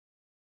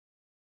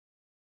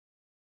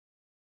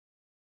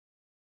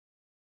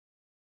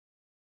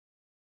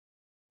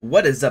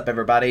What is up,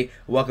 everybody?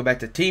 Welcome back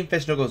to Team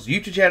Fish Knuckles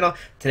YouTube channel.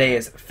 Today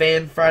is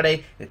Fan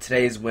Friday, and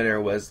today's winner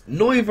was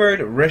Noivern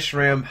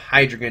Reshiram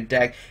Hydrogen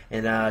deck.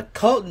 And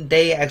Kolton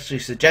Day actually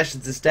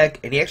suggested this deck,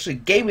 and he actually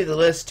gave me the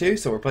list too,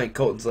 so we're playing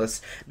Kolton's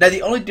list. Now,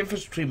 the only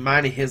difference between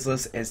mine and his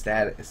list is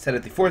that instead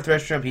of the 4th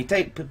Reshiram, he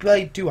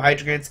played 2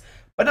 Hydrogans,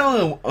 but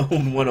only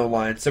owned 1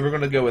 O-line. So we're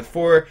going to go with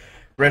 4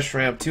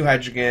 Reshiram, 2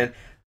 Hydrogan.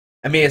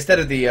 I mean, instead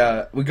of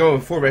the, we go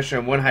with 4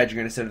 Reshiram, 1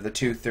 Hydrogen instead of the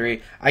 2,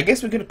 3. I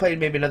guess we could have played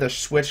maybe another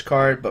switch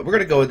card, but we're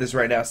going to go with this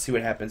right now, see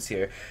what happens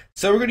here.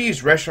 So we're going to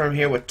use Reshiram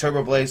here with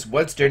Turbo Blaze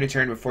once during your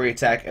turn before you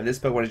attack, and this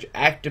Pokemon is your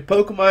active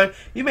Pokemon.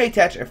 You may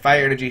attach a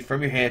fire energy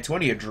from your hand to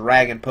one of your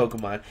dragon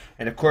Pokemon,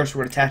 and of course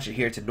we're going to attach it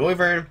here to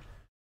Noivern.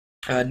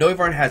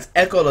 Noivern has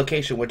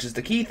Echolocation, which is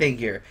the key thing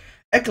here.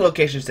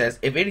 Echolocation says,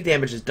 if any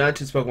damage is done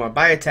to this Pokemon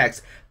by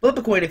attacks, flip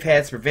a coin of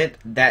heads to prevent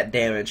that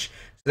damage.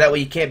 So that way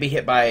you can't be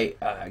hit by,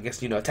 I guess,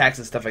 attacks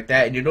and stuff like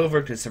that, and your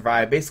Noivern can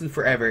survive basically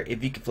forever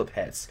if you can flip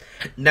heads.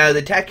 Now, the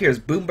attack here is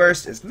Boom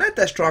Burst. It's not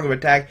that strong of an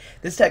attack.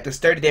 This attack does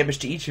 30 damage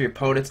to each of your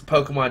opponents.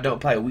 Pokemon don't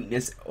apply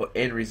weakness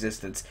and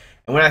resistance.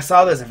 And when I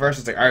saw this at first,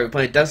 I was like, alright, we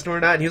playing Dusknoir or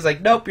not? And he was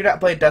like, nope, you're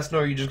not playing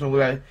Dusknoir. You're just going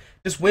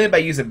to win by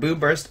using Boom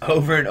Burst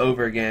over and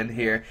over again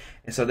here.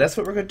 And so that's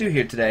what we're going to do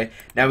here today.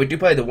 Now, we do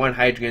play the 1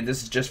 Hydrogen.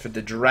 This is just for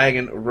the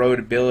Dragon Road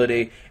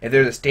ability. If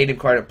there's a stadium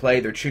card in play,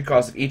 the retreat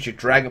cost of each of your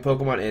Dragon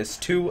Pokemon is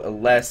 2 or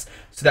less.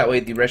 So that way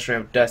the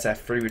Reshiram does have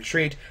free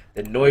retreat.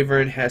 The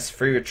Noivern has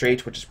free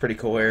retreat, which is pretty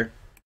cool here.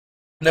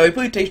 Now, we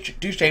play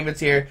 2 Shamans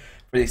here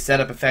for the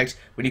setup effect.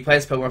 When you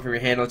place Pokemon from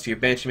your hand onto your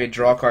bench, you may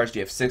draw cards.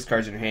 You have 6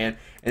 cards in your hand.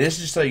 And this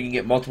is just so you can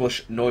get multiple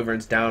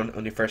Noiverns down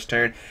on your first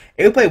turn.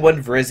 And we play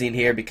 1 Virizion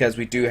here because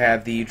we do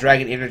have the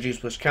Dragon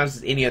Energies, which counts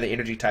as any other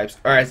energy types,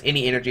 or as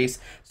any energies.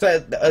 So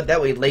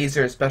that way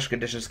laser and special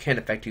conditions can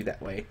affect you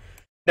that way.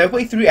 Now we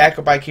play 3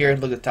 Acrobike here.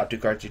 Look at the top 2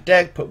 cards of your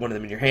deck. Put one of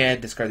them in your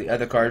hand. Discard the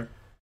other card.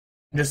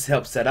 Just to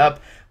help set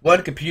up.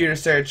 1 Computer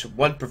Search.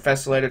 1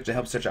 Professor Later to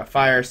help search out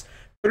fires.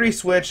 3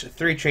 Switch,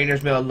 3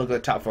 Trainer's Mail, look at the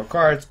top 4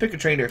 cards, pick a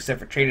trainer except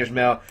for Trainer's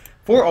Mail,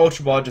 4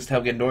 Ultra Ball just to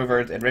help get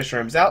Noivern's and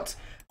Reshirams out,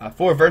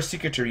 4 Verse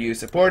Seeker to reuse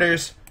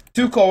supporters,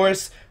 2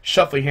 Colors,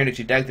 shuffle your hand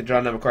into your deck to draw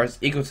a number of cards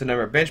equal to the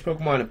number of bench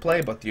Pokemon in play,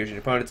 both yours and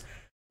your opponents,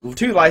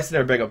 2 License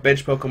or bring up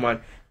bench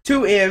Pokemon,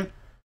 2 In,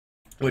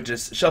 which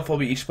is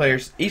shuffle each player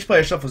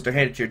shuffles their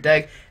hand into your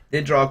deck,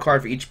 then draw a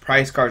card for each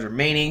prize card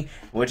remaining,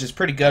 which is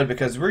pretty good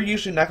because we're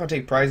usually not going to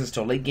take prizes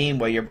till late game,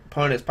 while your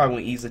opponents probably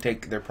going to easily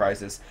take their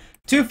prizes.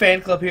 2 Fan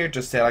Club here,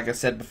 just like I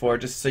said before,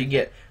 just so you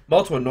get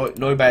multiple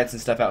Noibats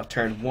and stuff out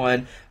turn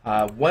 1.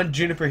 1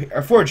 Juniper,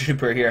 or 4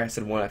 Juniper here. I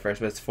said 1 at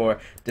first, but it's 4.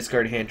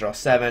 Discard your hand, draw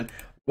 7.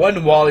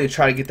 1 Wally to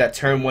try to get that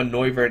turn 1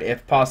 Noivern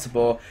if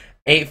possible.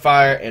 8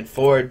 Fire and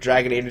 4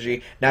 Dragon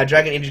Energy. Now,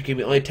 Dragon Energy can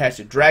be only attached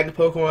to Dragon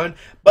Pokemon,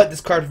 but this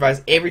card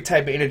provides every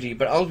type of energy,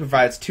 but only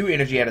provides 2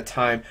 energy at a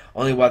time,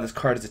 only while this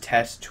card is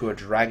attached to a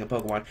Dragon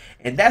Pokemon.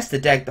 And that's the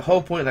deck. The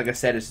whole point, like I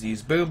said, is to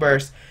use Boom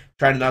Burst,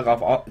 try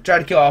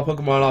to kill all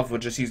Pokemon off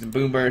with just using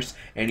Boom Burst,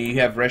 and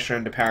you have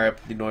Reshiram to power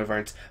up the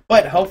Noiverns.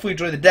 But hopefully,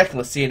 enjoy the deck, and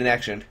let's see it in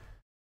action.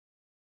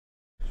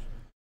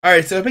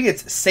 Alright, so I think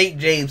it's St.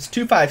 James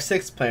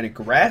 256 playing a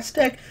grass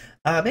deck.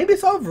 Maybe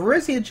it's all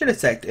Virizion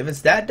Genesect. If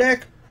it's that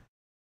deck,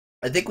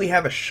 I think we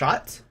have a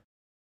shot.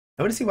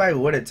 I want to see why we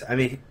wouldn't. I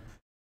mean,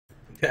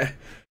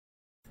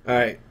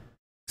 alright.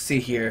 See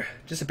here.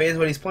 Just depends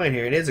what he's playing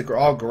here. It is a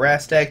all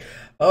grass deck.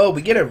 Oh,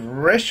 we get a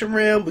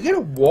Reshiram. We get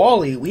a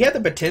Wally. We have the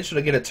potential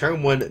to get a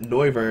turn 1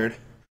 Noivern.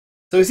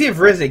 So we see if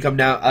Virizion come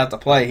down out to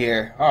play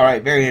here.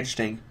 Alright, very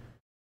interesting.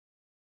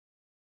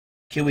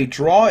 Can we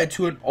draw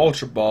into an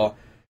Ultra Ball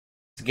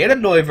to get a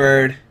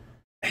Noivern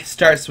and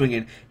start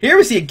swinging? Here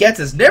we see it gets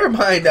us. Never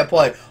mind that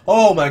play.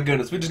 Oh my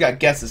goodness, we just got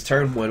guesses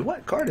turn 1.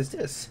 What card is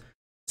this?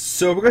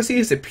 So we're going to see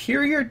a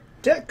superior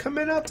deck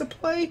coming out to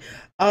play.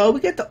 We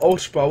get the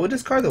Ultra Ball. We'll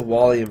discard the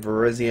Wally and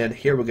Virizion.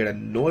 Here we'll get a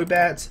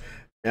Noibats.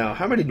 Now,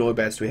 how many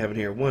Noibats do we have in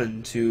here?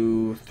 1,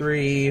 2,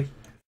 3,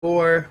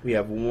 4. We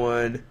have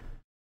 1,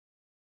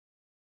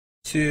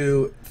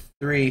 2,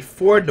 3,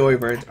 4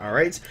 Noiverns.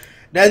 Alright.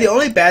 Now, the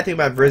only bad thing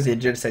about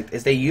Virizion Genesect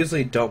is they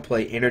usually don't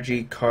play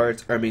energy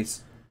cards, or I mean,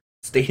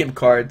 stadium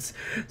cards.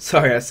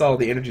 Sorry, I saw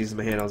the energies in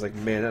my hand. I was like,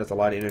 man, that is a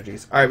lot of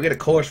energies. Alright, we get a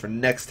Colors for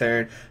next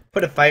turn.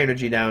 Put a Fire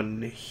Energy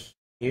down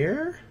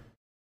here.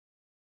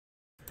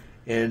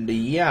 And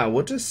yeah,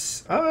 we'll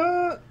just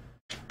we'll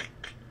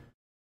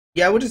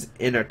just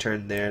end our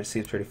turn there. It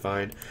seems pretty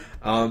fine.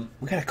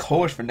 We got a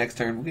Colors for next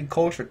turn. We can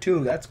Colors for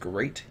 2. That's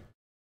great.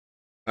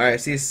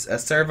 Alright, see a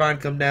Servine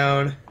come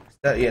down.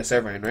 Yeah,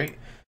 Servine, right?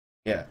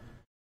 Yeah.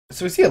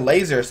 So we see a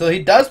Laser. So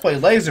he does play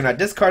Laser, and I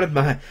discarded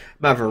my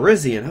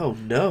Virizion. Oh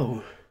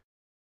no.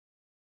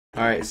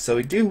 Alright, so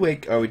we do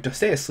wake, or we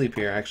stay asleep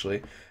here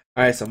actually.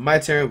 Alright, so my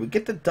turn. We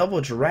get the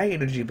double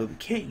Dragon Energy, but we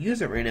can't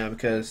use it right now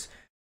because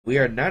we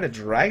are not a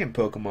Dragon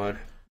Pokemon.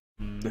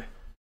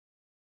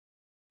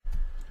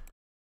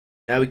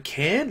 Now we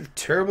can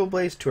Turbo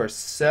Blaze to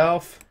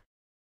ourselves.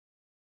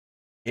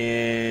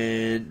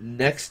 And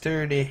next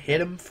turn hit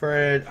him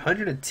for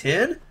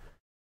 110?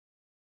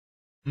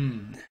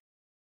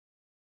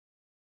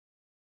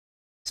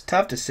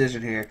 tough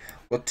decision here.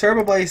 We'll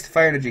Turbo Blaze to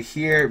Fire Energy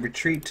here,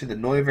 retreat to the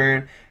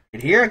Noivern,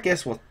 and here I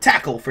guess we'll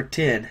tackle for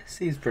 10.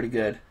 Seems pretty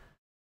good.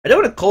 I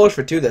don't want to Colors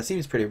for 2, that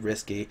seems pretty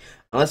risky.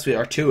 Unless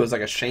our 2 is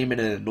like a Shaman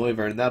and a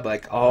Noivern, and that'd be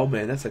like, oh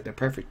man, that's like the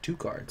perfect 2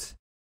 cards.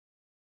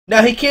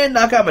 Now he can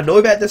knock out my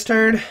Noibat this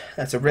turn.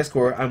 That's a risk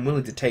I'm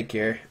willing to take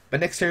here. But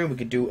next turn we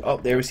could do, oh,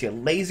 there we see a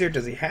laser.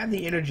 Does he have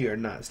the energy or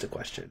not is the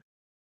question.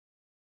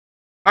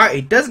 Alright,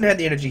 he doesn't have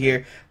the energy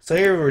here. So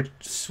here we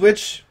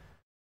switch.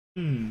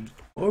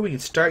 Or we can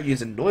start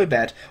using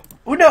Noibat.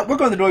 Oh no, we're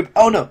going the Noibat.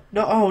 Oh no,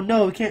 oh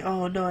no, we can't.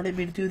 Oh no, I didn't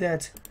mean to do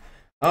that.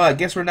 Oh, I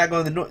guess we're not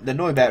going the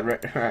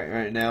Noibat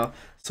right now.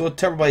 So we'll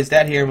Turbo Blaze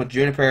that here with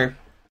Juniper.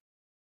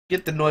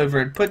 Get the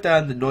Noivern, put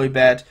down the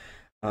Noibat.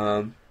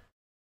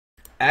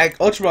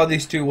 Ultra Ball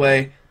these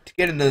 2-way to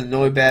get into the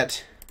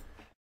Noibat.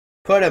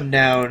 Put him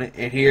down,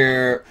 and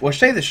here we'll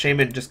save the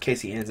Shaman just in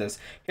case he ends us.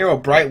 Here we'll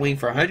Bright Wing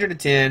for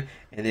 110,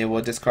 and then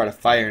we'll discard a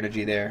Fire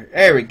Energy there.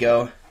 There we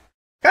go.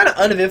 Kind of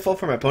uneventful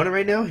for my opponent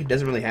right now. He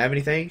doesn't really have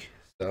anything,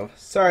 so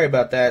sorry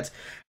about that.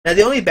 Now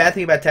the only bad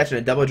thing about attaching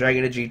a double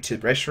Dragon Energy to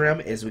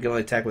Reshiram is we can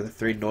only attack with the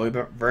 3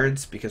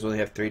 Noiverns because we only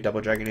have 3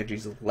 double Dragon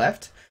Energies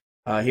left.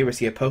 Here we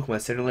see a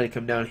Pokemon Center Lady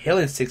come down,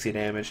 healing 60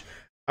 damage.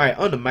 Alright,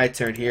 on to my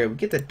turn here. We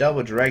get the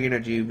double Dragon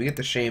Energy, we get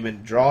the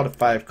Shaman, draw the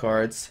 5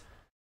 cards.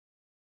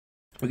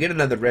 We get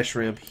another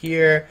Reshiram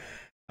here.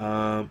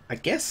 I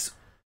guess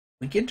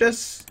we can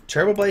just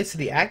Turbo Blaze to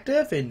the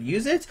active and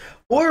use it.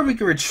 Or we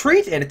can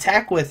retreat and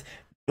attack with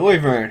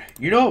Noivern.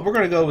 You know what? We're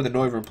going to go with the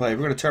Noivern play.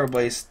 We're going to Turbo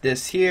Blaze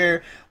this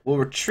here. We'll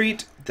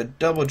retreat the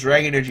double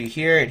Dragon Energy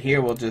here. And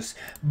here we'll just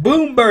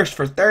Boom Burst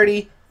for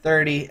 30.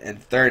 30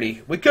 and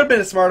 30. We could have been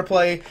a smarter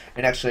play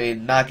and actually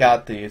knock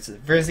out the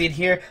Virizion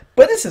here,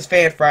 but this is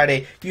Fan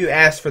Friday. You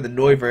asked for the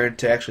Noivern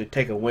to actually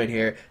take a win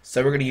here,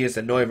 so we're going to use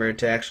the Noivern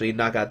to actually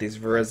knock out these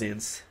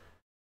Virizions.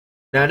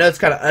 Now I know it's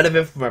kind of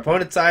uneventful from my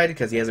opponent's side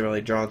because he hasn't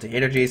really drawn to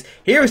energies.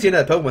 Here we see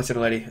another Pokemon Center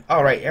Lady.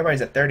 Alright,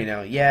 everybody's at 30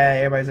 now. Yeah,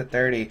 everybody's at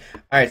 30.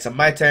 Alright, so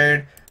my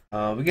turn.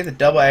 We get the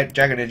double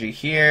Dragon Energy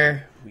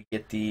here. We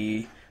get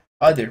the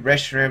other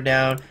Reshiram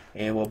down,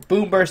 and we'll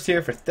Boom Burst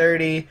here for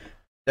 30,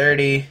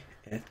 30,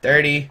 and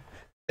 30.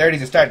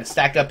 30s are starting to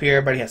stack up here.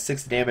 Everybody has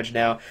 60 damage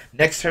now.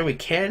 Next turn we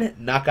can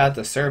knock out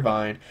the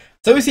Servine.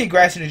 So we see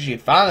Grass Energy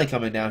finally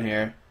coming down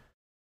here.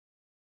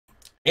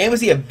 And we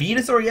see a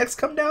Venusaur EX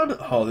come down.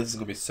 Oh, this is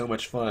going to be so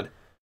much fun.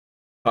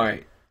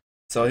 Alright.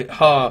 So,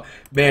 oh,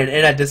 man.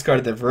 And I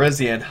discarded the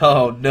Virizion.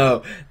 Oh,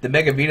 no. The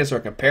Mega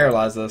Venusaur can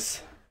paralyze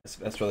us.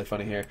 That's really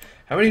funny here.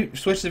 How many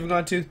switches have we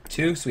gone to?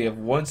 2. So we have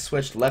 1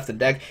 switch left in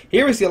deck.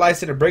 Here we see a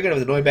Lysander bringing up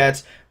the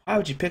Noibats. Why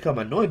would you pick up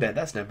my Noibat?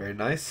 That's not very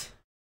nice.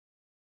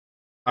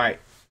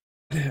 Alright.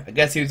 I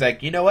guess he was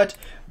like, you know what?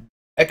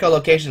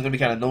 Echolocation is going to be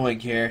kind of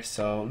annoying here,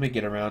 so let me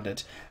get around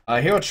it.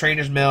 Hero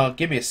Trainer's Mail,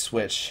 give me a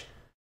switch.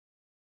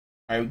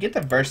 Alright, we get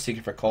the Verse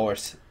Seeker for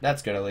Colors.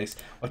 That's good at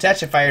least. We'll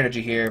attach a Fire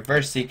Energy here,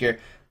 Verse Seeker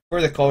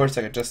for the Colors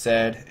like I just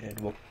said, and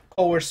we'll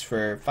Colors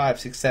for 5,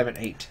 6, 7,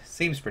 8.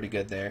 Seems pretty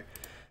good there.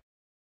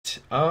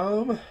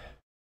 I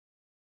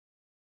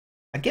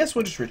guess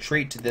we'll just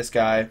retreat to this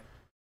guy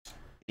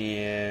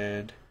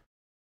and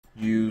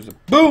use a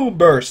Boom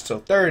Burst. So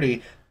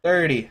 30,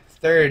 30,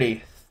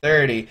 30,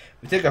 30.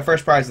 We take our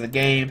first prize of the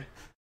game.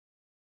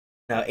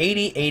 Now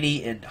 80,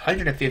 80, and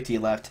 150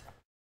 left.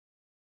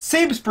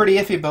 Seems pretty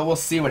iffy, but we'll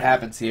see what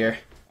happens here.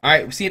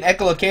 Alright, we see an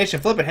echolocation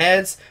flipping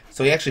heads,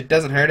 so he actually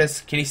doesn't hurt us.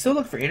 Can he still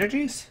look for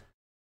energies?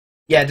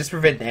 Yeah, just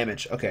prevent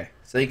damage. Okay,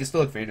 so he can still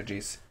look for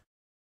energies.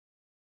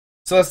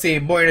 So let's see,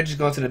 more energies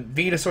going to the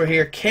Venusaur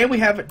here.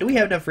 Do we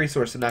have enough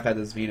resources to knock out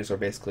this Venusaur,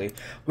 basically?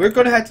 We're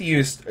going to have to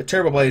use a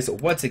Turbo Blaze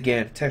once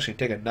again to actually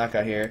take a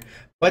knockout here.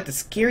 But the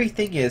scary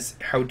thing is,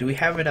 how do we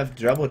have enough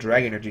double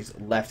Dragon Energies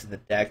left in the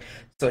deck?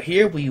 So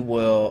here we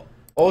will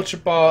Ultra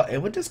Ball,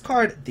 and we'll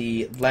discard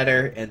the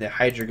Letter and the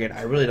Hydreigon.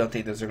 I really don't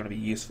think those are going to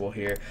be useful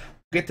here.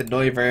 Get the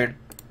Noivern,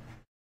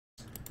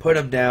 put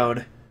them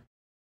down,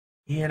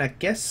 and I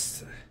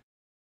guess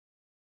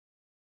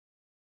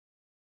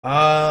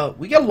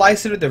we got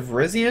Lysander the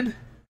Virizion. I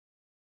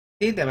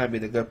think that might be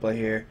the good play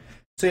here.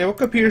 So yeah, we'll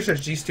Computer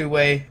Search these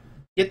 2-way,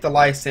 get the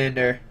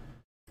Lysander,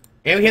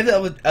 and we have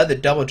the other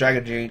double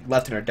Dragon Energy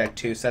left in our deck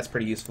too, so that's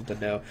pretty useful to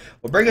know.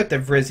 We'll bring up the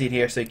Virizion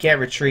here, so he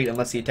can't retreat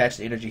unless he attaches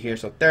the energy here.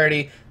 So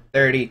 30,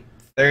 30,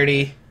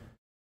 30.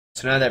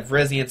 So now that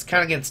Virizion's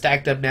kind of getting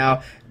stacked up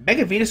now.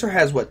 Mega Venusaur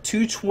has, what,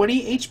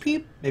 220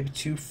 HP? Maybe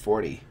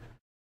 240.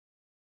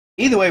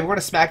 Either way, we're going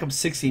to smack him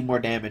 60 more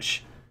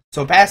damage.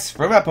 So pass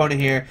from my opponent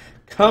here.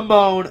 Come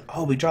on.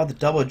 Oh, we draw the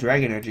double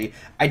Dragon Energy.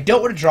 I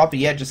don't want to drop it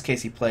yet just in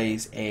case he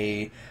plays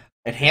a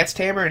Enhanced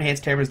Hammer.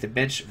 Enhanced Hammer is the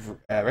bench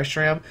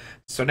Reshiram.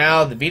 So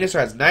now the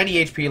Venusaur has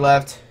 90 HP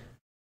left.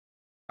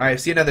 Alright,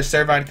 see another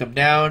Servine come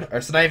down, or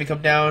Snivy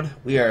come down.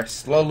 We are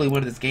slowly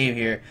winning this game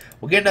here.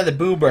 We'll get another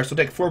Boom Burst. We'll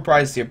take 4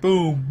 prizes here.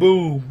 Boom,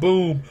 boom,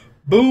 boom,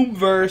 Boom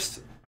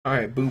Burst.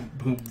 Alright, boom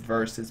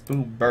versus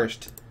Boom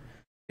Burst.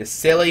 It's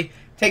silly.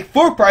 Take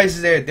 4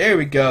 prizes there. There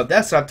we go.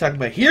 That's what I'm talking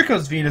about. Here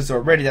comes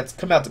Venusaur ready. That's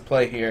come out to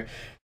play here.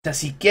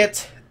 Does he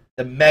get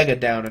the Mega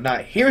down or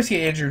not? Here is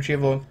the injury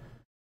retrieval.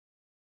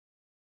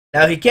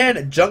 Now he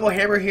can Jungle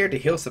Hammer here to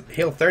heal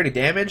 30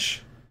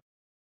 damage.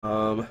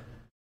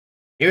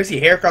 Here's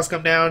the Heracross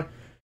come down.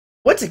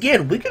 Once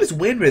again, we can just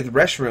win with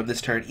Reshiram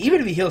this turn, even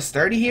if he heals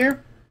 30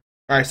 here.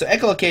 Alright, so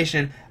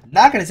Echolocation,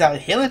 knocking us out,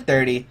 healing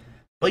 30.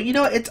 But you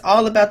know what? It's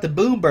all about the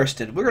Boom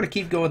Bursting. We're going to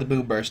keep going with the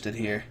Boom Bursting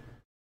here.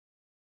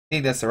 I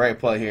think that's the right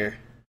play here.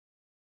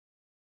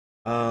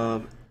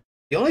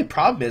 The only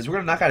problem is we're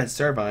going to knock out his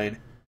Servine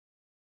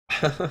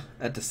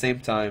at the same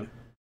time.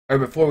 Or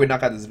before we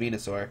knock out this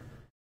Venusaur.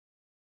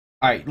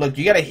 Alright, look,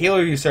 you got to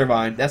heal your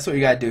Servine. That's what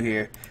you got to do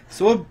here.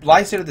 So we'll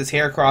Lyson with this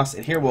Heracross,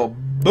 and here we'll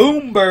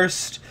Boom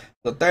Burst.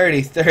 So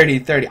 30, 30,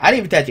 30. I didn't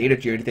even attach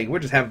energy or anything. We're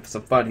just having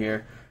some fun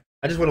here.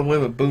 I just want to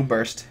win with Boom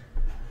Burst.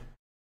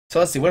 So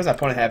let's see, what does our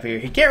opponent have here?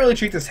 He can't really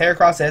treat this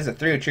Heracross. It has a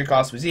 3 tree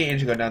cost. We see an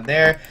energy go down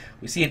there.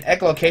 We see an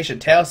Echolocation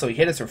tail, so he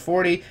hit us for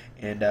 40.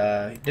 And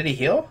did he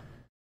heal?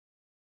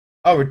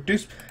 Oh,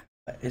 reduce.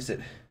 Is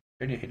it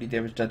any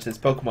damage done to this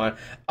Pokemon?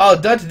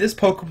 Oh, done to this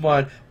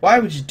Pokemon. Why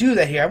would you do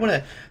that here? I want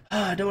to.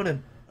 I don't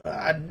want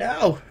to.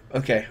 No.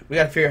 Okay, we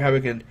got to figure out how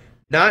we can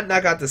not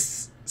knock out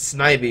this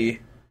Snivy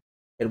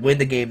and win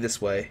the game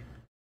this way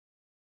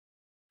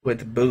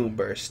with Boom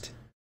Burst.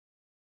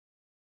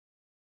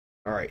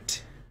 All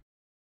right.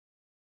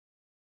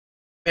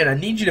 Man, I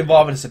need you to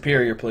evolve into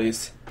Superior,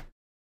 please.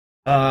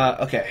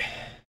 Okay.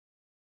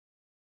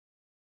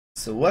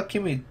 So what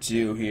can we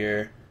do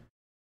here?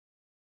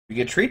 We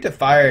can treat the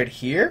Fire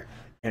here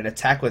and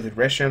attack with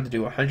Reshiram to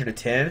do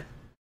 110.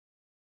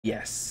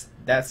 Yes,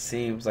 that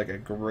seems like a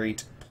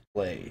great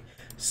play.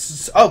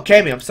 Oh,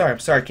 Kami, I'm sorry,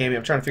 Kami.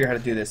 I'm trying to figure out how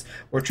to do this.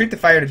 We'll treat the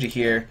Fire Energy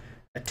here,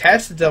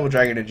 attach the Double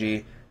Dragon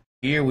Energy.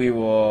 Here we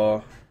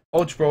will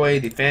Ultra Boy,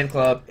 the Fan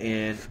Club,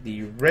 and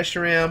the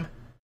Reshiram.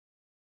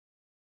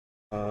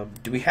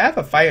 Do we have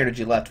a Fire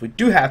Energy left? We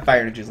do have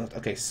Fire Energy left.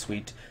 Okay,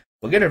 sweet.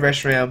 We'll get a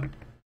Reshiram.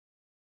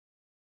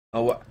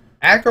 Oh,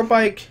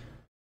 Acrobike.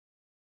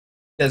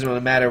 Doesn't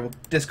really matter. We'll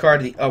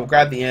discard the. Oh, we'll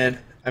grab the end.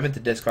 I meant to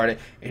discard it.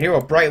 And here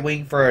we'll Bright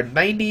Wing for a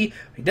 90.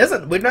 He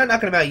doesn't. We're not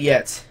knocking him out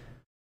yet.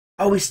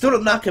 Oh, we still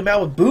don't knock him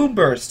out with Boom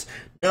Burst.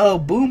 No,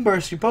 Boom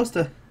Burst. You're supposed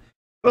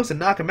to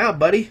knock him out,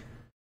 buddy.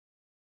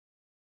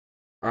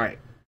 All right.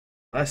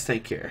 Let's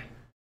take care.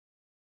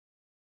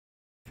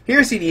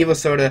 Here's the Evo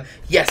Soda.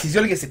 Yes, he's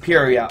gonna get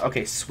Superior out.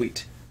 Okay,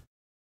 sweet.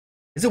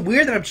 Is it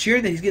weird that I'm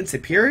cheering that he's getting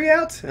Superior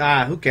out?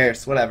 Ah, who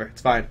cares? Whatever.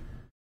 It's fine.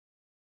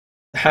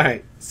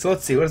 Alright, so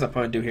let's see. What does our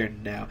opponent do here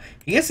now?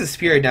 He gets his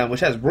Fury down,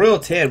 which has Royal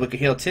 10, which can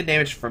heal 10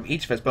 damage from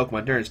each of his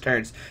Pokemon during his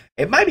turns.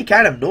 It might be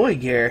kind of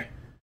annoying here.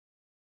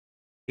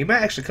 He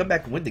might actually come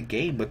back and win the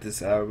game with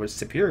this with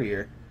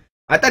Superior.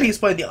 I thought he was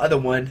playing the other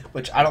one,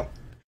 which I don't.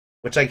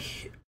 Which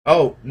like,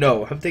 oh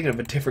no, I'm thinking of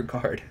a different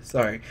card.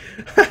 Sorry.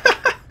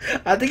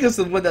 I think it's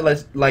the one that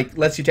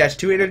lets you attach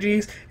 2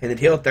 energies and then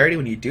heal 30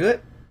 when you do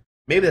it.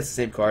 Maybe that's the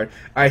same card.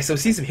 All right, so we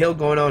see some heal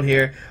going on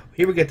here.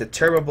 Here we get the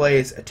Turbo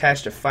Blaze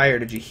attached to Fire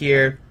Energy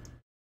here.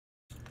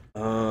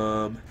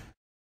 Don't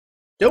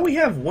we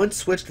have one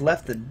switch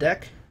left in the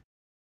deck?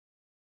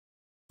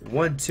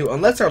 1, 2.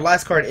 Unless our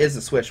last card is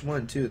a switch.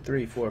 1, 2,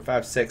 3, 4,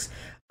 5, 6.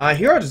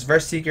 Here I'll just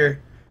Verse Seeker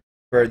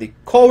for the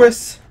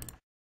Colress.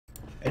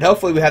 And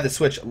hopefully we have the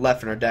switch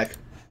left in our deck.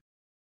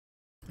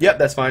 Yep,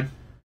 that's fine.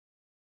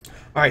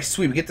 Alright,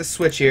 sweet. We get the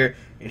switch here.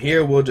 And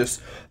here we'll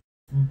just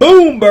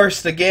Boom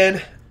Burst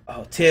again.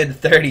 Oh, 10,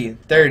 30,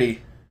 and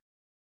 30.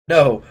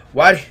 No.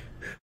 Why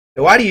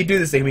do you do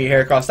this to me,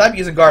 Heracross? Stop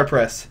using Guard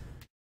Press.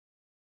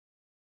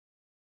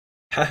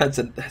 that's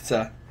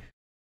a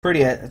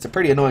pretty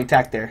annoying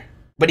attack there.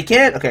 But he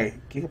can. Okay,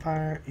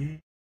 Gigapire.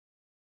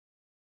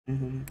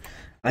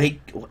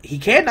 He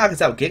can knock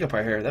us out with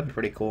Gigapire here. That'd be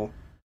pretty cool.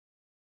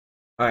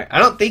 All right, I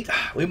don't think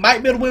we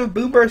might be able to win with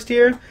Boom Burst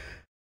here.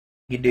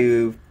 You can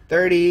do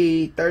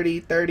 30, 30,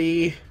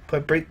 30.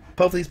 Put both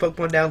of these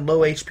Pokemon down low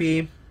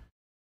HP.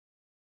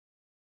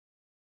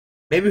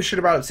 Maybe we should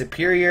have brought up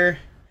Superior.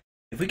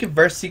 If we can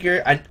Verse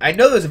Seeker, I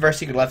know there's a Verse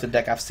Seeker left in the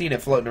deck. I've seen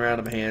it floating around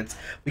in my hands.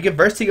 We can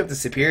Verse Seeker up to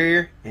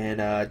Superior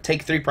and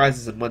take 3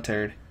 prizes in 1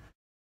 turn.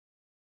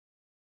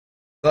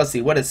 So let's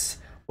see, what is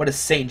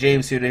St.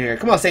 James doing here?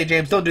 Come on, St.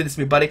 James, don't do this to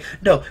me, buddy.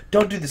 No,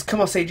 don't do this.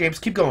 Come on, St. James,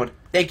 keep going.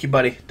 Thank you,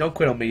 buddy. Don't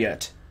quit on me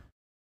yet.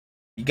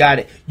 You got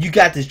it. You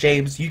got this,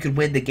 James. You can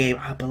win the game.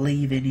 I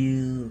believe in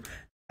you.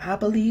 I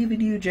believe in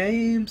you,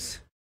 James.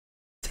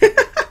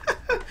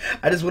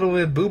 I just want to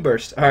win Boom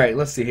Burst. Alright,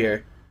 let's see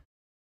here.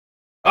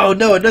 Oh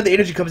no, another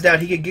energy comes down.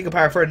 He can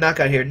Gigapire for a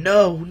knockout here.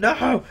 No,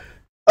 no.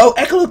 Oh,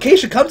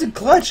 Echolocation comes in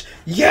clutch.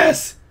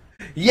 Yes.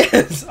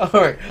 Yes.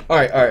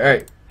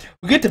 Alright.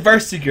 We get to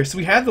Verse Seeker, so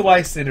we have the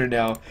Life Center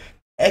now.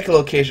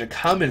 Echolocation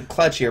come in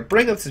clutch here.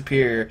 Bring up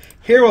Superior.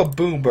 Hero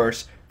Boom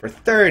Burst for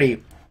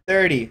 30,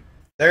 30,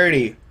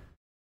 30.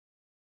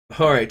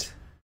 Alright.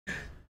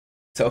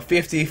 So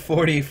 50,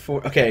 40,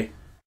 40. Okay.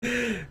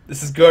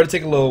 This is going to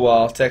take a little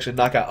while to actually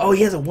knock out. Oh,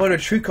 he has a 1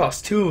 retreat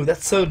cost too.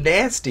 That's so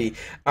nasty.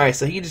 Alright,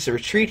 so he can just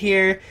retreat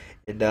here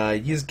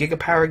and use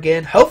Gigapower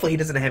again. Hopefully he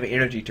doesn't have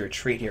energy to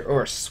retreat here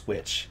or a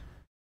switch.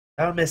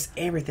 I don't mess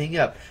everything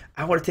up.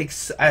 I want to take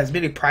as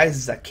many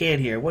prizes as I can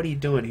here. What are you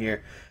doing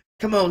here?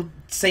 Come on,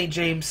 St.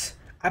 James.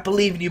 I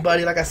believe in you,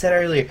 buddy. Like I said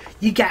earlier,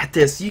 you got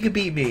this. You can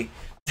beat me.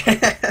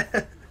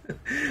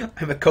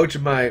 I'm a coach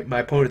of my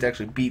opponent to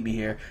actually beat me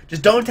here.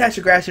 Just don't attach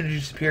your grass energy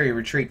to superior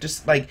retreat.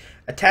 Just like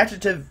attach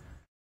it to,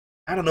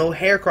 I don't know,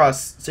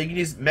 Heracross. So you can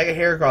use Mega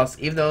Heracross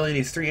even though it only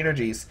needs 3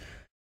 energies.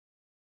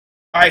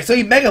 Alright, so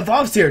he Mega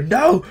Evolves here.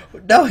 No,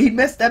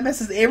 that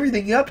messes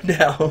everything up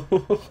now.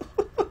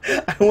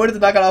 I wanted to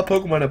knock out all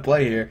Pokemon to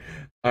play here.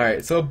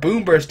 Alright, so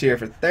Boom Burst here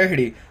for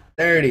 30.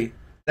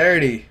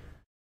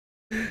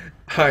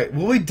 Alright,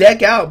 will we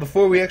deck out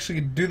before we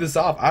actually do this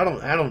off? I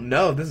don't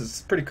know. This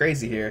is pretty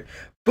crazy here.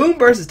 Boom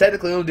Burst is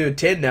technically only doing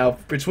 10 now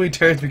between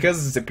turns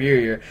because it's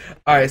superior.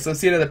 Alright, so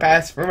let's see another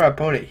pass from our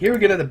opponent. Here we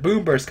get another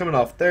Boom Burst coming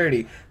off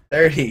 30.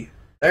 And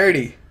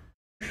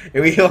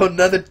we go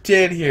another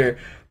 10 here.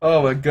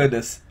 Oh my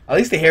goodness. At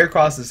least the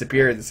Heracross is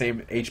superior at the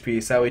same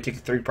HP, so that way we take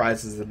 3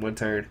 prizes in 1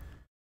 turn.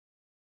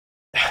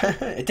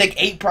 Take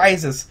 8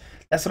 prizes.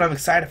 That's what I'm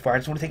excited for. I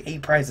just want to take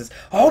 8 prizes.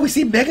 Oh, we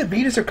see Mega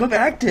Venusaur come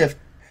active.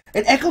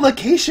 And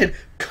Echolocation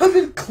come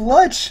in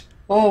clutch.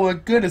 Oh my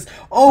goodness.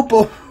 Oh,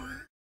 but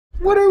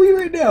what are we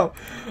right now?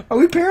 Are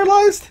we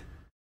paralyzed?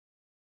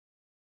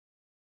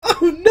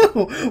 Oh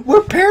no,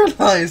 we're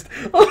paralyzed.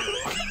 Oh.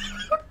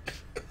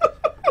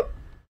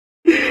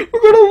 We're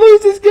gonna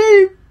lose this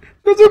game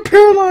because we're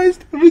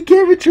paralyzed and we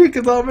can't retreat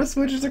because all of our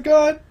switches are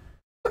gone.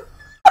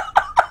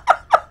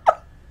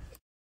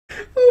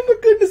 Oh my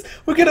goodness,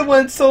 we could have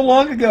won so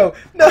long ago.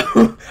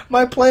 No,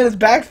 my plan is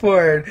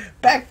backfired.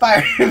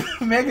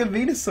 Mega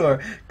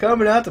Venusaur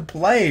coming out to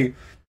play.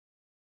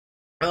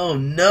 Oh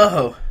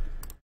no.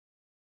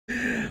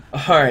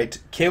 Alright,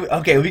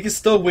 okay, we can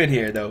still win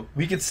here though.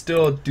 We can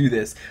still do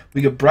this.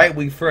 We can Bright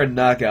Wing for a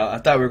knockout. I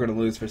thought we were going to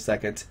lose for a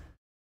second.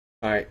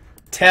 Alright,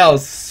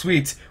 Tails,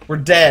 sweet. We're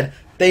dead.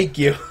 Thank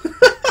you.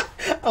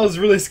 I was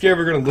really scared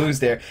we were going to lose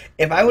there.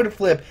 If I would have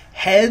flipped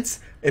heads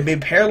and been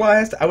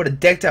paralyzed, I would have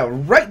decked out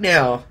right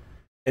now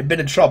and been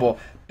in trouble.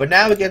 But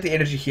now we get the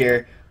energy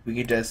here. We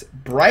can just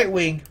Bright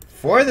Wing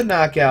for the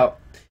knockout,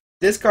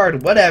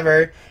 discard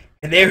whatever,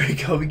 and there we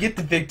go. We get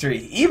the victory.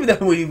 Even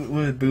though we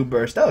with Boom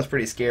Burst, that was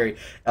pretty scary.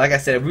 Like I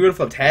said, if we would have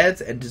flipped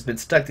heads and just been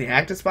stuck in the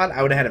active spot,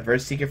 I would have had a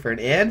Verse Seeker for an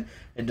end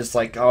and just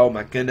like, oh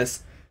my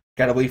goodness,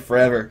 gotta leave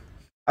forever.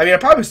 I mean, I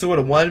probably still would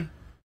have won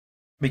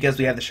because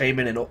we have the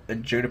Shaman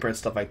and Juniper and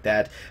stuff like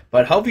that.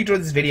 But hope you enjoyed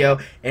this video.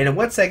 And in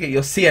 1 second,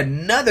 you'll see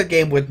another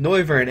game with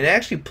Noivern. And I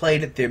actually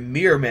played the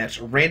mirror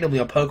match randomly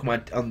on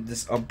Pokemon on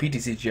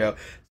PTCGO.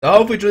 So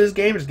hope you enjoyed this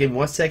game. Just give me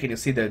 1 second, you'll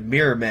see the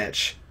mirror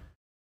match.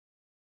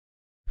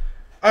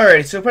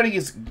 Alright, so we're playing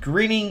against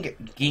Grinning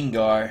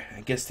Gengar.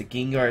 I guess the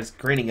Gengar is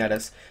grinning at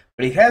us.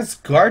 But he has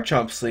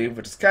Garchomp Sleeve,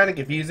 which is kind of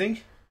confusing.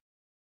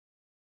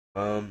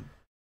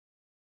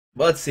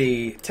 Let's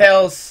see.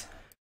 Tails,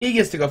 he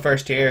gets to go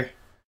first here.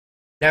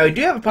 Now, we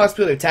do have a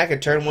possibility of attacking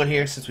turn 1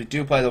 here, since we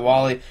do play the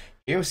Wally.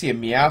 Here we see a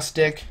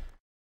Meowstic.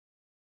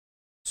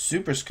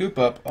 Super Scoop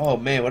Up. Oh,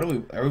 man, what are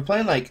we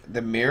playing, like,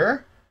 the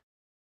Mirror?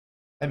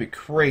 That'd be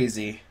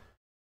crazy.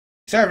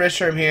 Start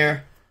Reshiram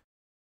here.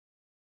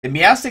 The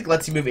Meowstic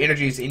lets you move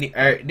energies,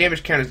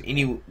 damage counters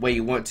any way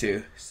you want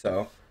to.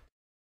 So,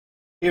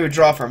 here we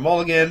draw for a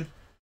Mulligan.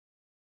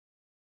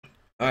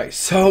 Alright,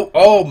 so,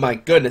 oh my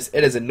goodness,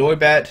 it is a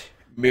Noibat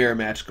mirror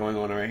match going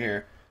on right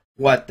here.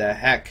 What the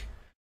heck?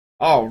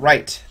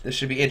 Alright, this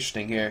should be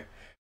interesting here.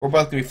 We're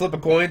both going to be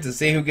flipping coins and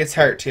see who gets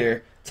hurt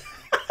here.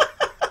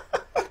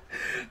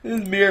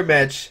 This is mirror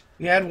match.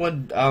 We had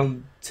one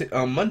on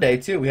Monday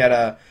too. We had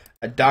a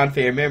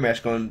Donphair mirror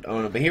match going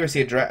on. But here we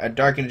see a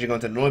Dark Energy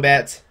going to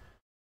Noibat.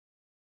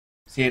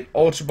 See an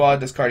Ultra Ball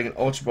discarding an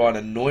Ultra Ball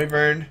and a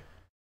Noivern.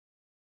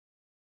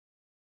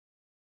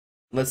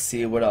 Let's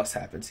see what else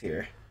happens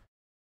here.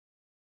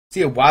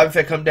 See a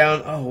Wobbuffet come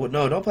down. Oh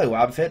no, don't play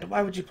Wobbuffet.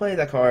 Why would you play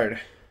that card?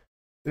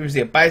 We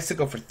see a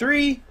Bicycle for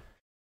 3.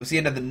 We'll see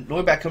another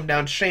Noibat come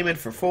down. Shaman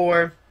for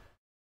 4.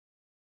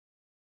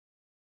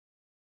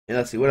 And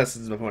let's see, what else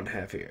does my opponent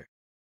have here?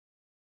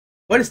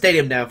 Put a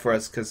Stadium down for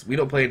us, because we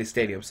don't play any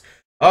stadiums.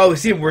 Oh, we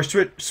see him. We're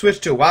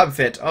switched to a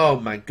Wobbuffet. Oh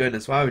my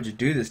goodness, why would you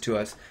do this to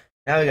us?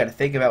 Now we got to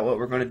think about what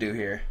we're going to do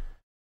here.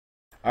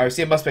 Alright, we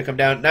see a Mustang come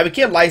down. Now we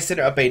can Life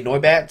Center up a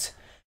Noibat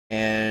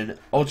and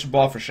Ultra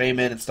Ball for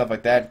Shaman and stuff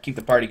like that. Keep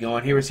the party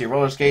going. Here we see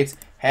Roller Skates.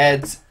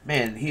 Heads.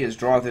 Man, he is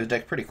drawing through the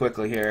deck pretty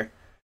quickly here.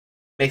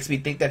 Makes me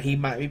think that he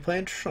might be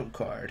playing Trump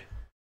card.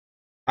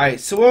 Alright,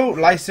 so we'll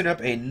Life Center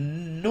up a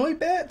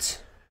Noibat.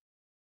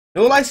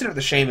 No Life Center up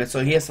the Shaman,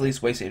 so he has to at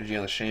least waste energy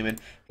on the Shaman.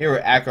 Here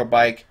we're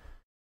Acrobike.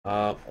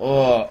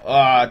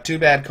 Two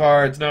bad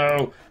cards.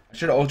 No, I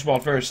should have Ultra Ball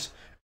first.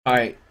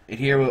 Alright, and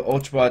here we'll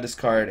Ultra Ball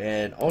discard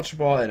and Ultra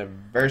Ball and a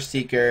Verse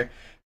Seeker.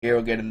 Here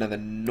we'll get another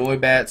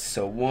Noibat.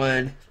 So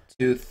 1,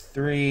 2,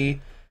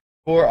 3,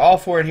 4. All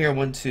 4 in here.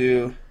 1,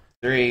 2,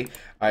 3.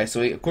 Alright,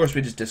 so of course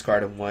we just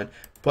discarded 1.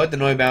 Put the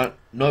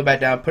Noibat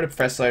down, put a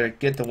Professor Slayer,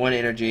 get the 1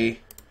 energy.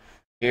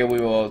 Here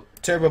we will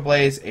Turbo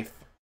Blaze a...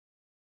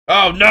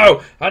 Oh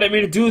no! I didn't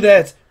mean to do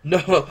that!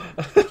 No!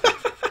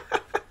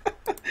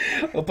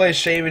 We'll play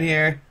Shaman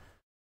here.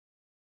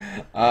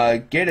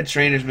 Get a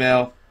Trainer's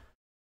Mail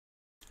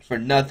for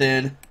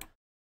nothing.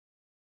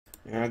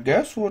 I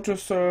guess we'll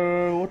just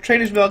we'll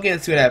trade his mail again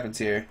and see what happens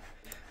here.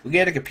 We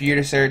get a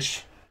computer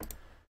search.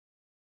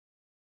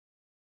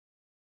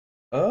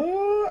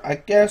 I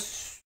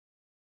guess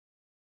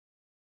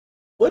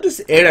we'll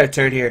just end our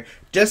turn here.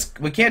 Just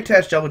we can't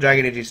touch Double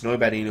Dragon Energy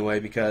Noivern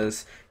anyway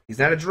because he's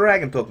not a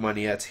Dragon Pokemon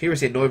yet. Here we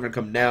see a Noivern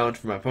come down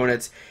from my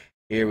opponents.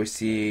 Here we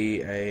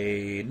see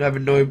another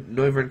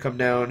Noivern come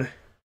down.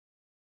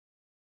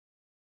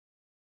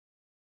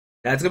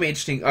 Now it's gonna be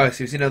interesting. Oh,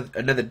 so we see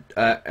another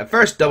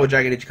first Double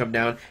Dragon Energy come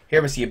down.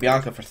 Here we see a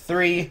Bianca for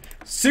 3.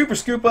 Super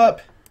Scoop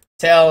Up.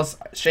 Tails.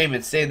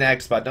 Shaman, stay in the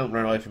active spot. Don't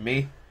run away from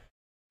me.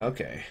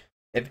 Okay.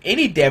 If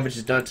any damage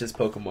is done to this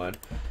Pokemon.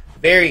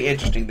 Very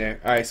interesting there.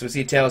 Alright, so we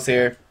see Tails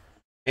here.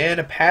 And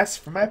a pass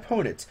for my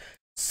opponent.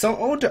 So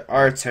on to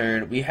our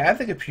turn. We have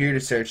the computer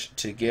search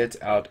to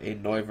get out a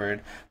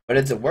Noivern. But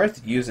is it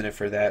worth using it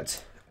for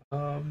that?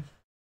 I'm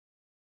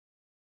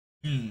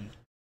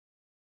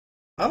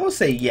going to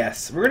say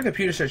yes. We're going to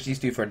computer search these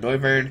two for a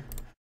Noivern.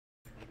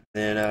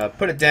 Then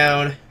put it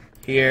down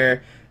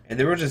here. And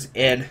then we're just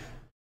in.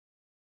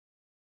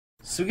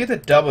 So we get the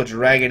Double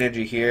Dragon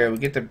Energy here. We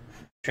get the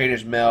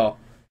Trainer's Mail.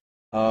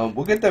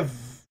 We'll get the...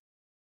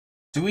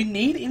 Do we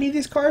need any of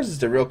these cards is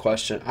the real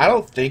question. I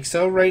don't think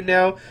so right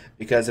now.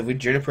 Because if we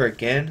Juniper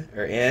again,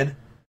 or in...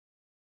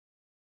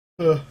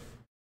 I'm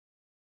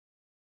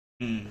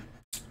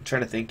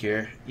trying to think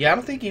here. Yeah, I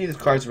don't think any of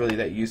these cards are really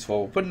that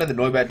useful. We'll put another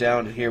Noibat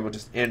down, and here we'll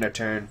just end our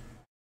turn.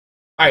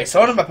 Alright,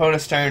 so on my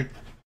opponent's turn.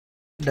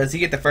 Does he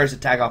get the first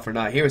attack off or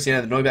not? Here we see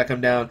another Noibat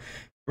come down.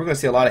 We're going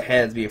to see a lot of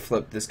heads being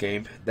flipped this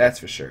game. That's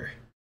for sure.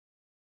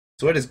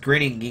 So what does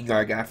Grinning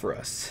Gengar got for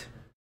us?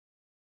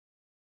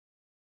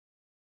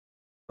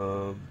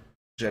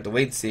 Just have to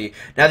wait and see.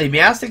 Now the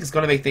Meowstic is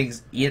going to make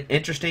things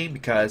interesting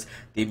because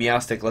the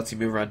Meowstic lets you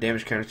move around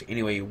damage counters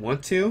any way you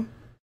want to.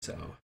 So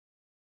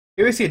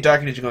here we see a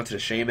Dark Energy going to the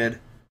Shaman.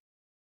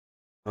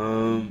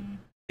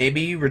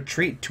 Maybe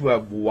retreat to a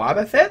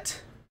Wobbuffet?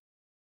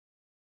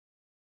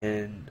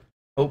 And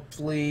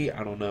hopefully,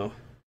 I don't know.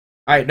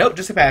 Alright, nope,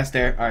 just a pass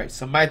there. Alright,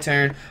 so my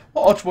turn.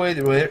 We'll Ultra Boy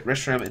the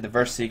Reshiram and the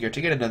Verse Seeker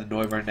to get another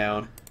Noivern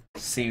down.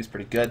 Seems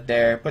pretty good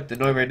there. Put the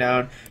Noivern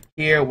down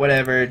here,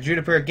 whatever.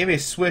 Juniper, give me a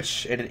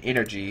switch and an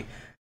energy.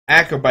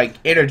 Acrobike,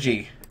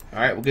 energy.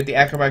 Alright, we'll get the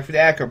Acrobike for the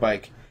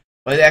Acrobike.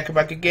 Play the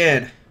Acrobike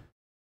again.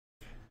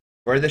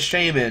 For the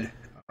Shaman.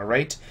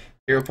 Alright,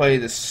 here we'll play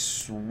the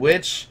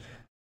Switch.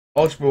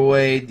 Ultra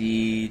Boy,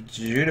 the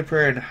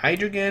Juniper and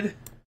Hydreigon.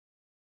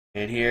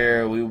 And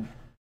here we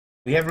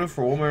have room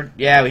for one more.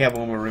 Yeah, we have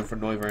one more room for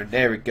Noivern.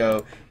 There we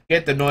go.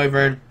 Get the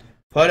Noivern.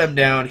 Put him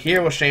down.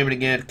 Here we'll Shaman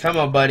again. Come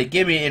on, buddy.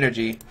 Give me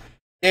energy.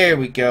 There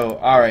we go.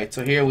 Alright,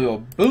 so here we will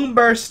Boom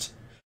Burst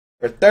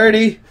for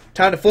 30.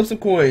 Time to flip some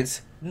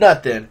coins.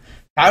 Nothing.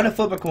 Time to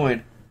flip a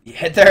coin.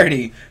 Yeah,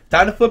 30.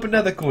 Time to flip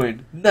another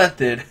coin.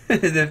 Nothing.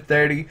 And then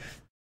 30.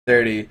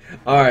 30.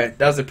 Alright,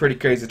 that was a pretty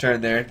crazy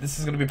turn there. This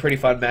is going to be a pretty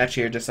fun match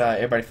here. Just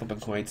everybody flipping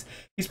coins.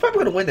 He's probably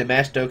going to win the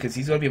match, though, because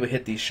he's going to be able to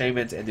hit these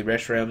Shamans and the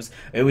Reshirams.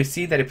 And we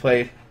see that he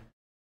played...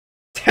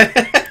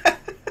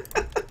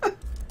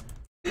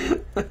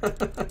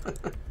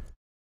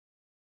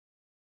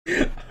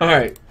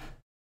 Alright.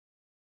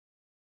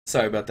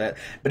 Sorry about that.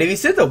 But if he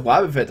sends a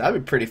Wobbuffet, that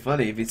would be pretty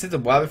funny. If he sends a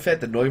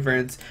Wobbuffet, the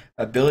Noivern's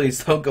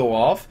abilities don't go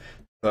off.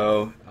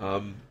 So,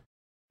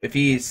 if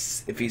he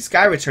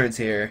Sky Returns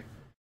here...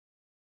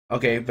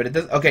 Okay, but it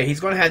does. Okay,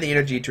 he's going to have the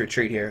energy to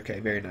retreat here. Okay,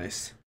 very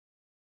nice.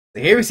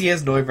 So here we see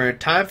his Noivern.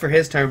 Time for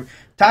his turn.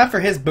 Time for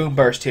his Boom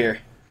Burst here.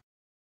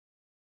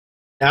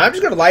 Now I'm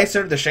just going to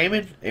Lysurf the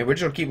Shaman, and we're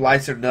just going to keep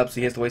Lysurfing up so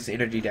he has to waste the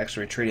energy to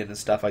actually retreat and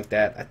stuff like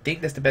that. I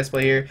think that's the best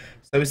play here.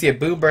 So we see a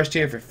Boom Burst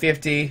here for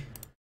 50.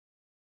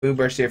 Boom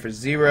Burst here for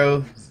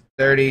 0,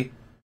 30,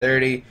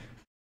 30,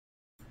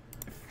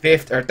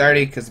 50, or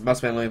 30, because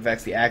Muskman only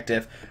affects the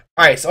active.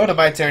 Alright, so on to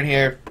my turn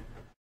here.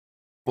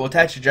 We'll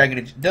attach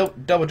the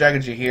Double Dragon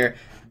Energy here.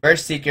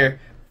 Burst Seeker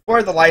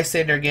for the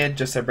Lysander again,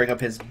 just to bring up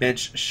his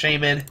bench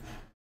Shaman.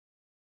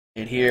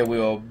 And here we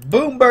will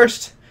Boom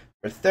Burst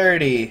for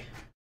 30.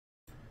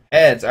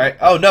 Heads, alright.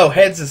 Oh no,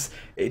 heads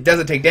it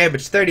doesn't take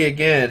damage. 30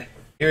 again.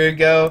 Here we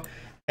go.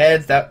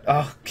 Heads,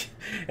 it's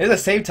the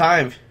same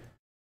time.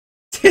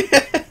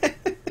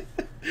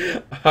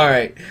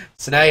 Alright,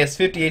 so now he has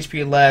 50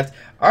 HP left.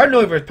 Our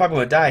Noivern is probably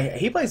going to die.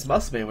 He plays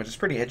Muskman, which is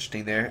pretty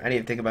interesting there. I didn't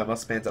even think about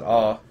Muskmans at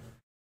all.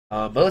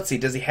 But let's see,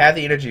 does he have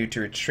the energy to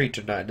retreat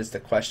or not? Is the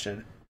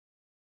question.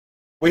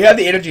 We have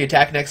the energy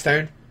attack next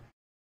turn.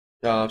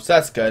 So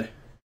that's good.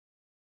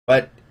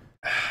 But,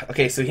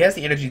 okay, so he has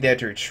the energy there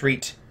to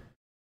retreat.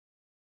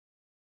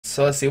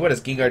 So let's see, what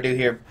does Gengar do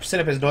here?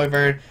 Send up his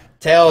Noivern.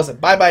 Tails,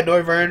 bye-bye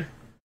Noivern.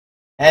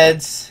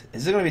 Heads,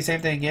 is it going to be the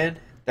same thing again?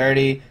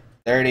 30,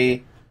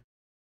 30.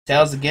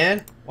 Tails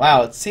again.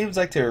 Wow, it seems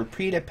like to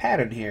repeat a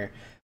pattern here.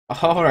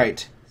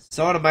 Alright,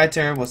 so on to my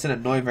turn, we'll send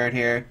a Noivern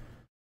here.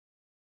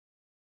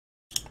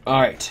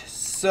 Alright,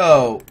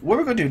 so what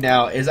we're going to do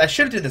now is I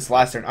should have did this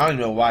last turn. I don't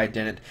even know why I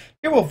didn't.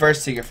 Here we'll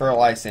Verse Seeker for a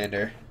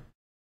Lysander.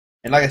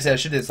 And like I said, I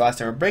should do this last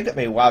time. We'll bring up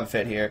a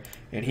Wobbuffet here.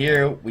 And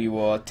here we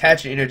will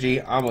attach an energy.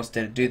 Almost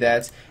didn't do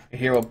that.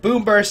 And here we'll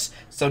Boom Burst.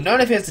 So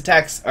none of his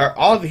attacks, or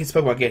all of his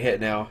Pokemon get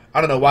hit now.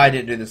 I don't know why I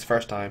didn't do this the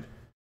first time.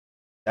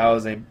 That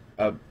was a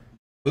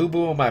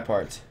boo-boo on my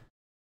part.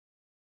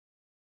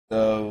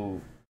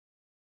 So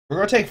we're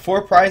going to take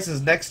 4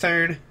 prizes next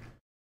turn.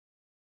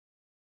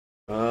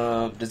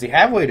 Does he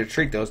have a way to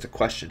treat those? The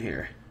question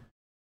here.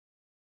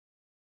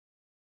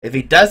 If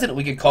he doesn't,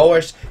 we can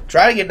coerce,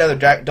 try to get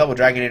another double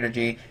dragon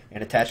energy,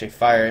 and attach a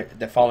fire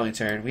the following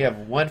turn. We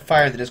have 1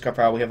 fire in the discard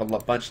pile. We have a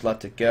bunch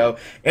left to go.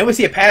 And we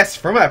see a pass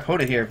from my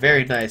opponent here.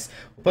 Very nice.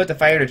 We'll put the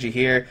fire energy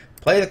here,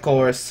 play the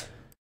course.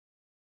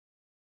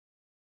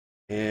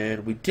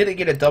 And we didn't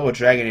get a double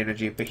dragon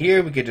energy, but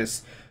here we could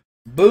just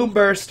boom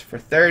burst for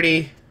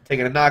 30,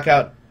 taking a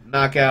knockout,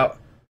 knockout,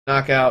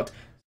 knockout,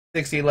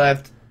 60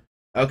 left.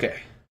 Okay.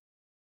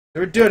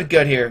 So we're doing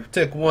good here.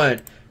 Took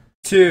 1,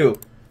 2,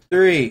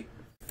 3,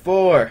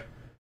 4,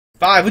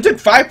 5. We took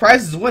 5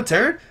 prizes in 1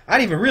 turn? I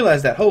didn't even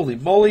realize that. Holy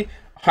moly.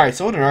 Alright,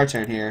 so on our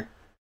turn here.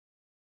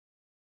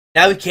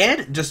 Now we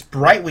can just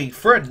Brightwing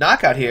for a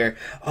knockout here.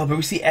 Oh, but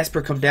we see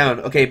Esper come down.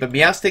 Okay, but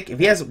Meowstic, if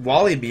he has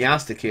Wally and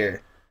Meowstic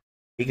here,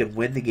 he can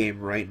win the game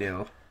right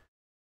now.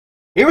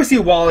 Here we see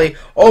Wally.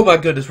 Oh my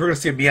goodness, we're going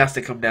to see a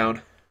Meowstic come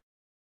down.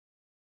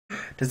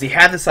 Does he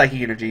have the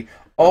Psychic Energy?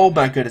 Oh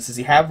my goodness, does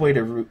he have a way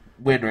to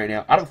win right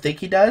now? I don't think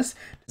he does.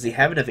 Does he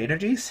have enough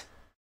energies?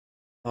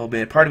 Oh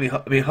man, pardon me,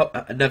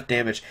 enough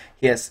damage.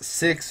 He has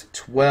 6,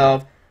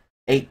 12,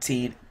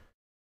 18,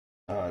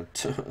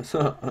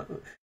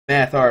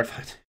 math hard.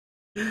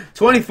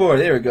 24,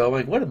 there we go. I'm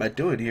like, what am I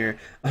doing here?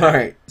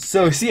 Alright,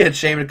 so we see a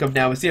Shaman come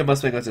down. We see a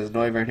Mustang goes to his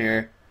Noivern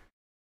here.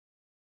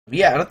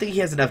 Yeah, I don't think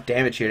he has enough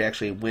damage here to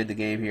actually win the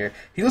game here.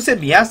 He's going to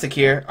send Meowstic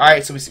here.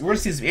 Alright, so we're going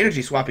to see some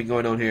energy swapping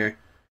going on here.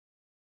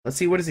 Let's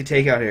see, what does he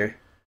take out here?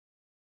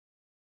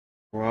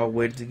 We're all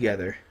waiting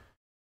together.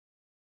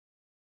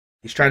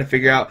 He's trying to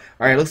figure out.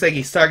 Alright, looks like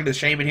he's targeting the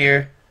Shaman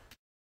here.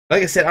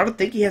 Like I said, I don't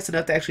think he has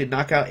enough to actually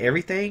knock out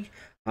everything.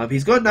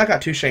 He's going to knock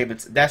out 2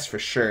 Shamans, that's for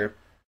sure.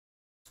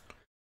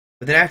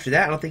 But then after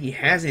that, I don't think he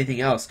has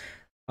anything else.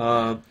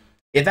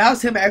 If that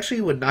was him,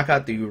 actually would knock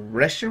out the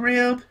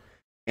Reshiram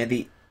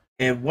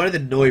and one of the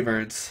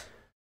Noiverns.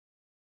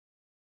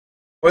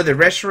 Or the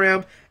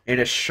Reshiram and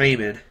a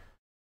Shaman.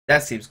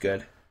 That seems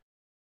good.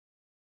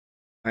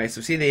 Alright,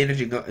 so see the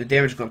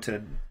damage go up to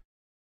the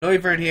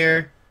Noivern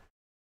here.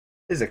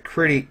 This is a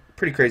pretty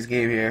crazy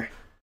game here.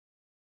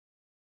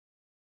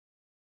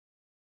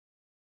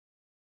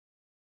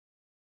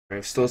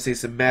 Alright, still see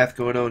some math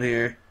going on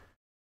here.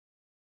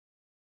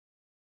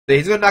 So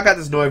he's going to knock out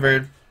this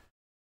Noivern.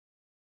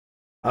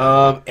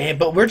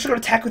 But we're just going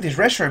to attack with his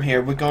Reshiram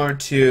here. We're going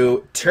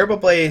to Turbo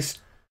Blaze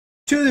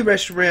to the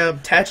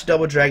Reshiram, attach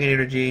double dragon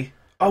energy.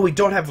 Oh, we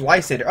don't have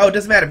Lysander. Oh, it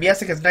doesn't matter.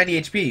 Meowstic has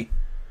 90 HP.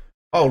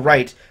 Oh,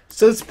 right.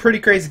 So it's a pretty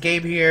crazy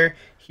game here.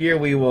 Here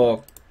we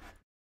will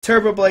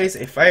Turbo Blaze,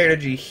 a fire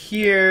energy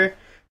here,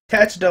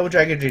 attach double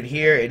dragon energy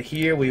here, and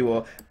here we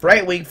will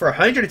Brightwing for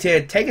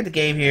 110, taking the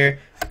game here.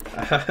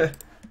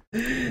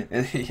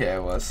 And yeah,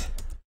 it was.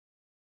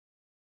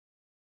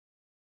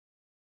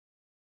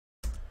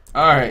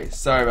 Alright,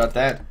 sorry about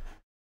that.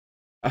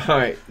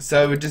 Alright,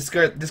 so we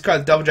discard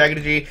double dragon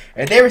energy,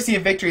 and they receive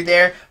a victory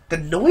there. The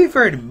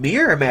Noivern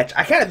mirror match,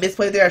 I kind of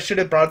misplayed there. I should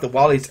have brought up the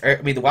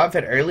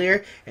Wobbuffet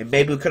earlier, and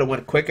maybe we could have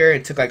won quicker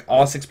and took like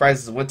all 6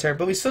 prizes in 1 turn.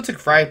 But we still took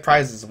 5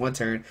 prizes in 1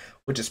 turn,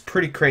 which is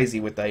pretty crazy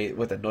with the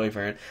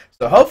Noivern.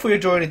 So hopefully you're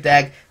enjoying the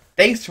deck.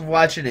 Thanks for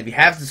watching. If you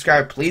haven't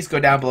subscribed, please go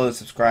down below and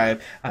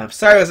subscribe. I'm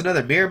sorry it was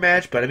another mirror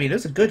match, but I mean it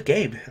was a good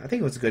game. I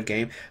think it was a good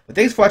game. But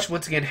thanks for watching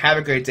once again. Have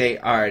a great day.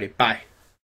 Alrighty, bye.